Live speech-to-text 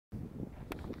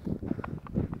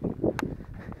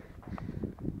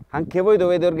Anche voi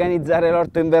dovete organizzare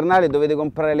l'orto invernale, dovete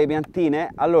comprare le piantine?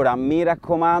 Allora mi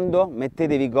raccomando,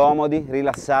 mettetevi comodi,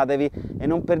 rilassatevi e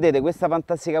non perdete questa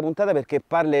fantastica puntata perché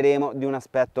parleremo di un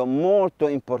aspetto molto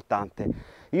importante.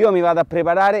 Io mi vado a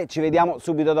preparare, ci vediamo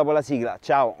subito dopo la sigla.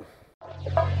 Ciao!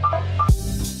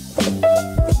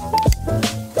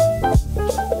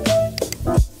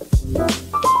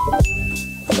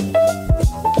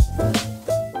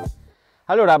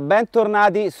 Allora,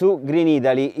 bentornati su Green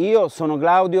Italy, io sono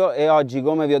Claudio e oggi,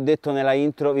 come vi ho detto nella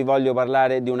intro, vi voglio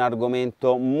parlare di un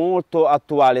argomento molto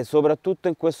attuale, soprattutto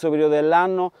in questo periodo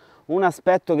dell'anno, un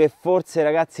aspetto che forse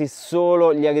ragazzi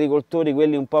solo gli agricoltori,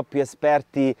 quelli un po' più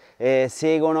esperti,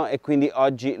 seguono e quindi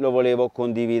oggi lo volevo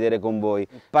condividere con voi.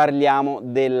 Parliamo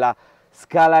della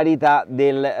scalarità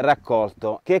del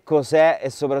raccolto. Che cos'è e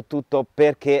soprattutto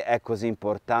perché è così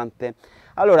importante?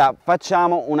 Allora,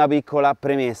 facciamo una piccola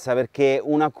premessa perché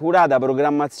un'accurata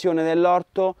programmazione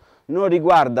dell'orto non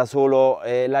riguarda solo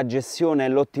la gestione e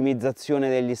l'ottimizzazione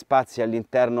degli spazi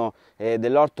all'interno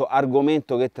dell'orto,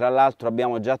 argomento che tra l'altro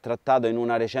abbiamo già trattato in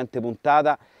una recente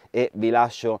puntata e vi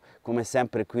lascio come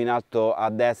sempre qui in alto a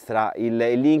destra il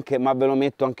link, ma ve lo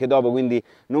metto anche dopo, quindi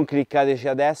non cliccateci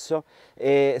adesso.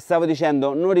 Stavo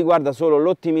dicendo, non riguarda solo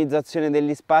l'ottimizzazione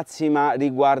degli spazi, ma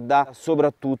riguarda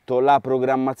soprattutto la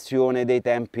programmazione dei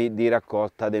tempi di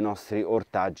raccolta dei nostri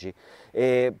ortaggi.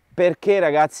 Perché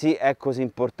ragazzi è così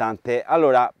importante?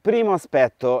 Allora, primo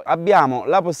aspetto, abbiamo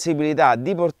la possibilità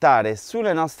di portare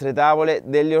sulle nostre tavole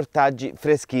degli ortaggi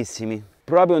freschissimi,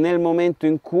 proprio nel momento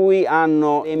in cui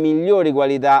hanno le migliori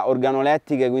qualità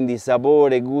organolettiche, quindi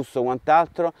sapore, gusto,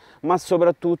 quant'altro, ma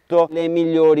soprattutto le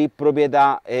migliori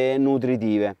proprietà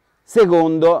nutritive.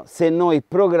 Secondo, se noi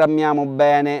programmiamo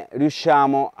bene,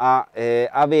 riusciamo a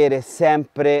avere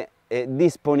sempre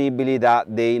disponibilità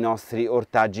dei nostri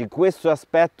ortaggi. Questo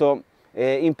aspetto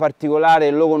in particolare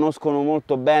lo conoscono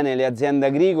molto bene le aziende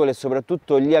agricole e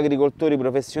soprattutto gli agricoltori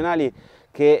professionali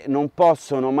che non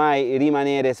possono mai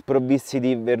rimanere sprovvisti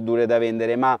di verdure da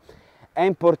vendere, ma è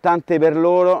importante per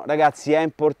loro, ragazzi, è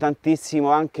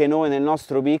importantissimo anche noi nel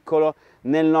nostro piccolo,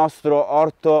 nel nostro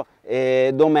orto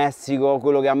domestico,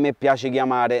 quello che a me piace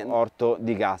chiamare orto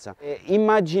di casa.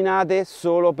 Immaginate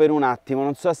solo per un attimo,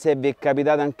 non so se vi è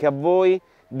capitato anche a voi,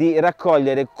 di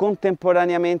raccogliere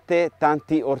contemporaneamente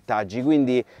tanti ortaggi,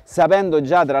 quindi sapendo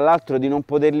già tra l'altro di non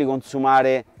poterli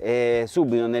consumare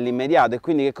subito nell'immediato, e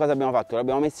quindi che cosa abbiamo fatto? Li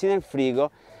abbiamo messi nel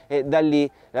frigo e da lì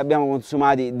li abbiamo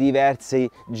consumati diversi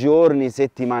giorni,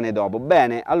 settimane dopo.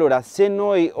 Bene, allora se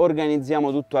noi organizziamo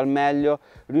tutto al meglio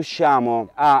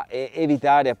riusciamo a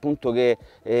evitare appunto che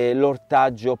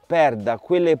l'ortaggio perda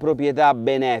quelle proprietà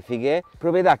benefiche,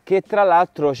 proprietà che tra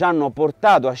l'altro ci hanno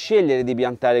portato a scegliere di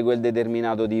piantare quel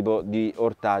determinato tipo di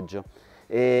ortaggio.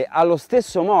 Allo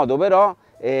stesso modo però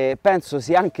penso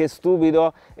sia anche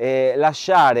stupido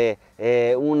lasciare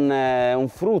un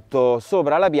frutto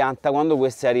sopra la pianta quando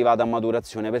questa è arrivata a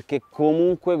maturazione, perché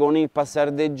comunque con il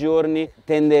passare dei giorni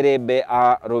tenderebbe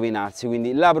a rovinarsi,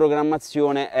 quindi la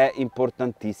programmazione è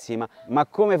importantissima. Ma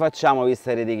come facciamo, vi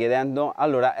starete chiedendo?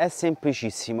 Allora è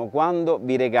semplicissimo, quando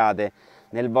vi recate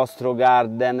nel vostro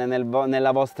garden,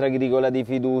 nella vostra agricola di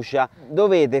fiducia,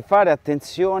 dovete fare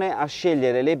attenzione a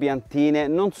scegliere le piantine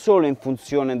non solo in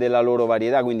funzione della loro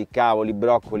varietà, quindi cavoli,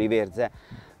 broccoli, verze,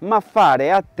 ma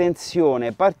fare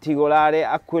attenzione particolare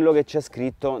a quello che c'è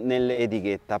scritto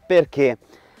nell'etichetta. Perché?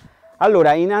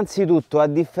 Allora, innanzitutto, a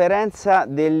differenza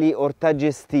degli ortaggi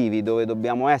estivi, dove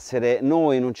dobbiamo essere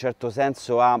noi in un certo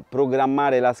senso a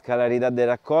programmare la scalarità del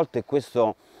raccolto, e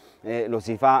questo lo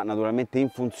si fa naturalmente in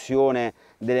funzione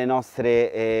del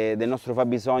nostro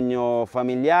fabbisogno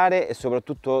familiare e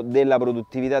soprattutto della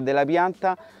produttività della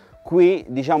pianta, qui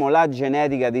diciamo la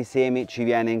genetica dei semi ci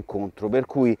viene incontro, per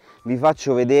cui vi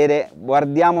faccio vedere,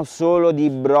 guardiamo solo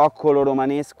di broccolo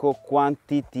romanesco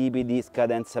quanti tipi di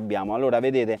scadenza abbiamo. Allora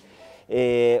vedete,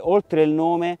 oltre il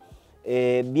nome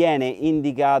viene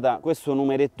indicata questo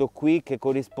numeretto qui che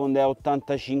corrisponde a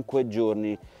 85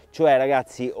 giorni. Cioè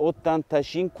ragazzi,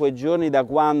 85 giorni da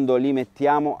quando li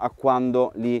mettiamo a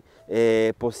quando li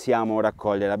possiamo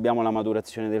raccogliere, abbiamo la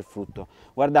maturazione del frutto.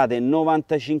 Guardate,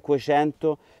 95,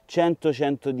 100, 100,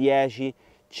 110,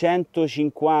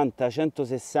 150,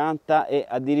 160 e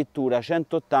addirittura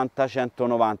 180,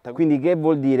 190. Quindi che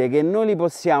vuol dire? Che noi li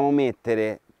possiamo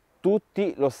mettere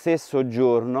tutti lo stesso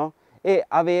giorno e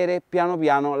avere piano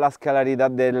piano la scalarità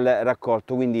del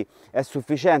raccolto. Quindi è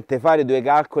sufficiente fare due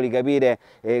calcoli, capire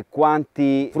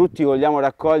quanti frutti vogliamo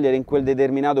raccogliere in quel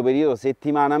determinato periodo,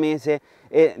 settimana, mese,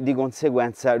 e di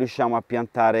conseguenza riusciamo a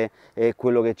piantare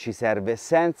quello che ci serve,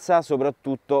 senza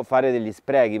soprattutto fare degli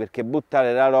sprechi, perché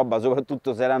buttare la roba,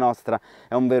 soprattutto se è la nostra,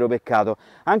 è un vero peccato.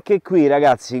 Anche qui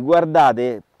ragazzi,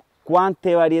 guardate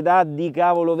quante varietà di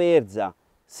cavolo verza,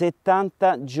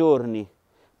 70 giorni,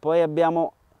 poi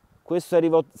abbiamo, questo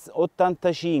arriva a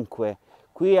 85,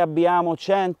 qui abbiamo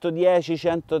 110,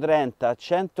 130,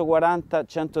 140,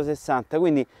 160,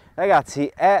 quindi ragazzi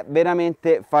è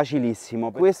veramente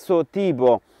facilissimo. Questo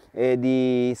tipo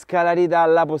di scalarità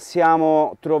la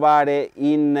possiamo trovare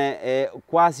in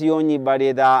quasi ogni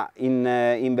varietà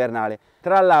invernale.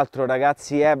 Tra l'altro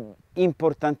ragazzi è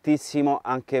importantissimo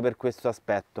anche per questo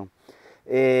aspetto.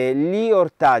 Gli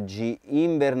ortaggi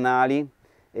invernali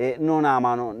non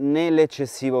amano né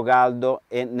l'eccessivo caldo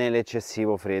né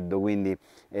l'eccessivo freddo, quindi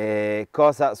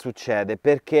cosa succede?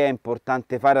 Perché è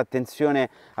importante fare attenzione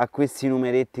a questi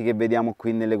numeretti che vediamo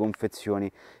qui nelle confezioni?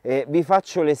 Vi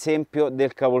faccio l'esempio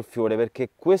del cavolfiore, perché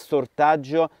questo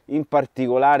ortaggio in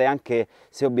particolare, anche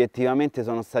se obiettivamente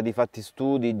sono stati fatti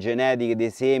studi genetici dei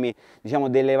semi, diciamo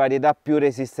delle varietà più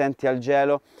resistenti al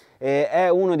gelo, è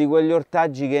uno di quegli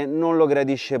ortaggi che non lo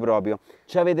gradisce proprio.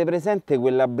 Cioè, avete presente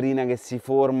quella brina che si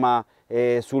forma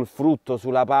sul frutto,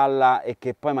 sulla palla, e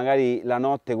che poi magari la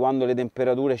notte, quando le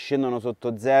temperature scendono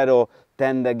sotto zero,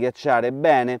 tende a ghiacciare?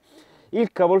 Bene,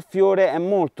 il cavolfiore è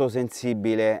molto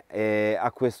sensibile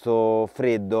a questo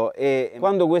freddo, e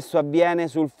quando questo avviene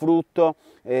sul frutto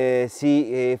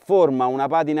si forma una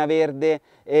patina verde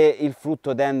e il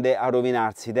frutto tende a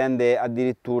rovinarsi, tende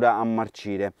addirittura a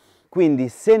marcire. Quindi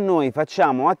se noi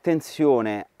facciamo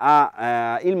attenzione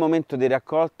al momento di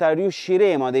raccolta,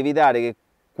 riusciremo ad evitare che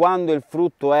quando il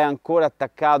frutto è ancora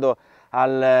attaccato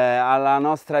alla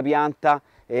nostra pianta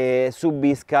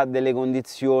subisca delle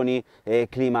condizioni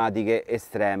climatiche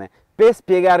estreme. Per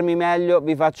spiegarmi meglio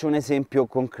vi faccio un esempio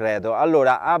concreto.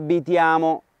 Allora,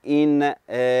 abitiamo in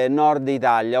nord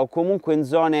Italia o comunque in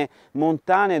zone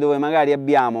montane dove magari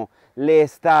abbiamo le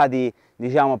estati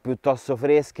diciamo piuttosto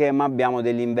fresche, ma abbiamo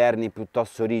degli inverni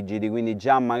piuttosto rigidi, quindi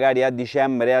già magari a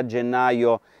dicembre e a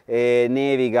gennaio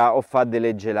nevica o fa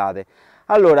delle gelate.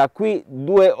 Allora, qui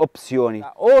due opzioni: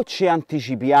 o ci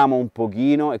anticipiamo un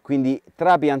pochino e quindi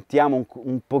trapiantiamo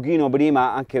un pochino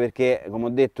prima, anche perché, come ho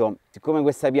detto, siccome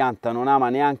questa pianta non ama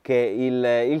neanche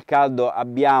il caldo,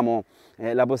 abbiamo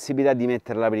la possibilità di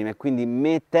metterla prima, e quindi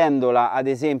mettendola ad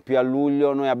esempio a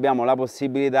luglio noi abbiamo la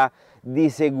possibilità di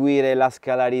seguire la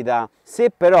scalarità.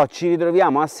 Se però ci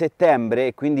ritroviamo a settembre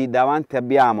e quindi davanti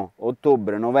abbiamo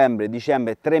ottobre, novembre,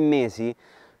 dicembre, 3 mesi,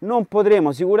 non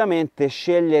potremo sicuramente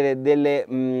scegliere delle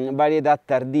varietà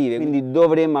tardive, quindi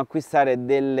dovremmo acquistare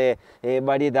delle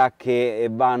varietà che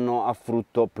vanno a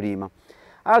frutto prima.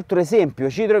 Altro esempio,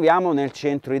 ci troviamo nel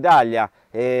centro Italia,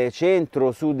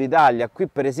 centro-sud Italia. Qui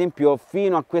per esempio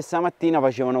fino a questa mattina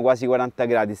facevano quasi 40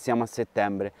 gradi, siamo a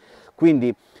settembre,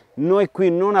 quindi noi qui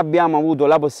non abbiamo avuto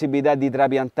la possibilità di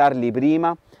trapiantarli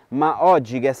prima, ma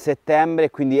oggi che è settembre,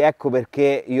 quindi ecco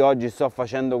perché io oggi sto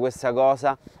facendo questa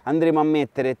cosa, andremo a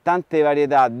mettere tante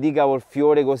varietà di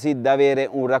cavolfiore così da avere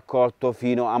un raccolto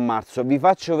fino a marzo. Vi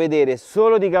faccio vedere,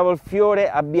 solo di cavolfiore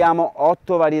abbiamo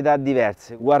 8 varietà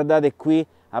diverse. Guardate qui,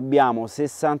 abbiamo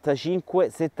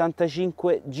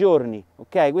 65-75 giorni,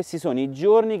 ok? Questi sono i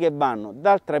giorni che vanno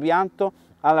dal trapianto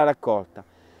alla raccolta.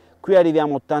 Qui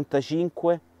arriviamo a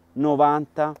 85,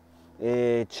 90,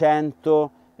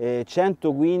 100,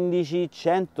 115,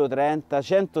 130,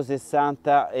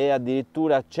 160 e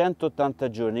addirittura 180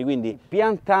 giorni. Quindi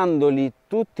piantandoli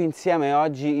tutti insieme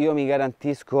oggi io mi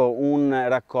garantisco un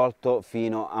raccolto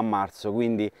fino a marzo,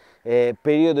 quindi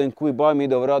periodo in cui poi mi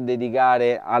dovrò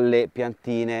dedicare alle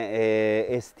piantine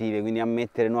estive, quindi a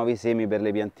mettere nuovi semi per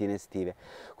le piantine estive.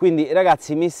 Quindi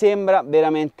ragazzi, mi sembra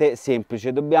veramente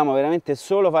semplice, dobbiamo veramente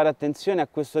solo fare attenzione a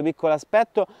questo piccolo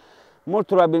aspetto.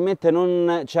 Molto probabilmente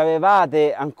non ci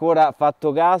avevate ancora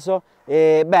fatto caso.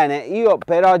 Bene, io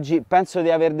per oggi penso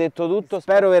di aver detto tutto.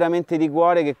 Spero veramente di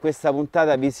cuore che questa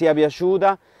puntata vi sia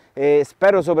piaciuta, e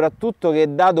spero soprattutto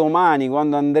che da domani,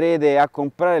 quando andrete a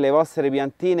comprare le vostre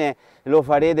piantine, lo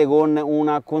farete con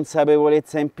una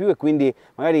consapevolezza in più e quindi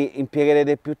magari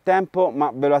impiegherete più tempo, ma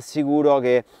ve lo assicuro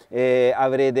che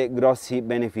avrete grossi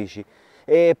benefici.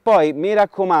 E poi mi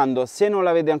raccomando, se non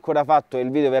l'avete ancora fatto e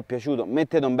il video vi è piaciuto,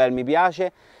 mettete un bel mi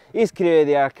piace,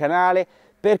 iscrivetevi al canale,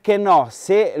 perché no,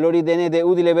 se lo ritenete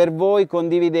utile per voi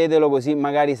condividetelo, così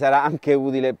magari sarà anche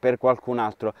utile per qualcun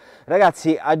altro.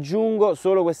 Ragazzi, aggiungo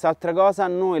solo quest'altra cosa: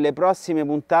 noi le prossime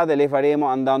puntate le faremo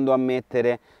andando a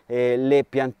mettere le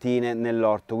piantine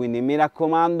nell'orto. Quindi mi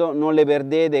raccomando, non le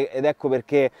perdete, ed ecco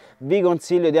perché vi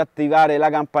consiglio di attivare la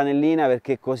campanellina,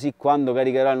 perché così quando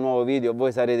caricherò il nuovo video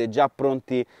voi sarete già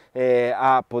pronti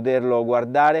a poterlo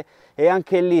guardare, e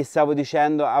anche lì, stavo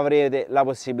dicendo, avrete la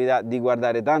possibilità di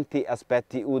guardare tanti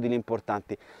aspetti utili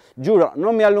importanti. Giuro,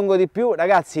 non mi allungo di più,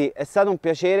 ragazzi, è stato un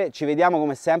piacere, ci vediamo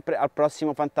come sempre al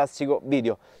prossimo fantastico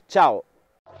video. Ciao!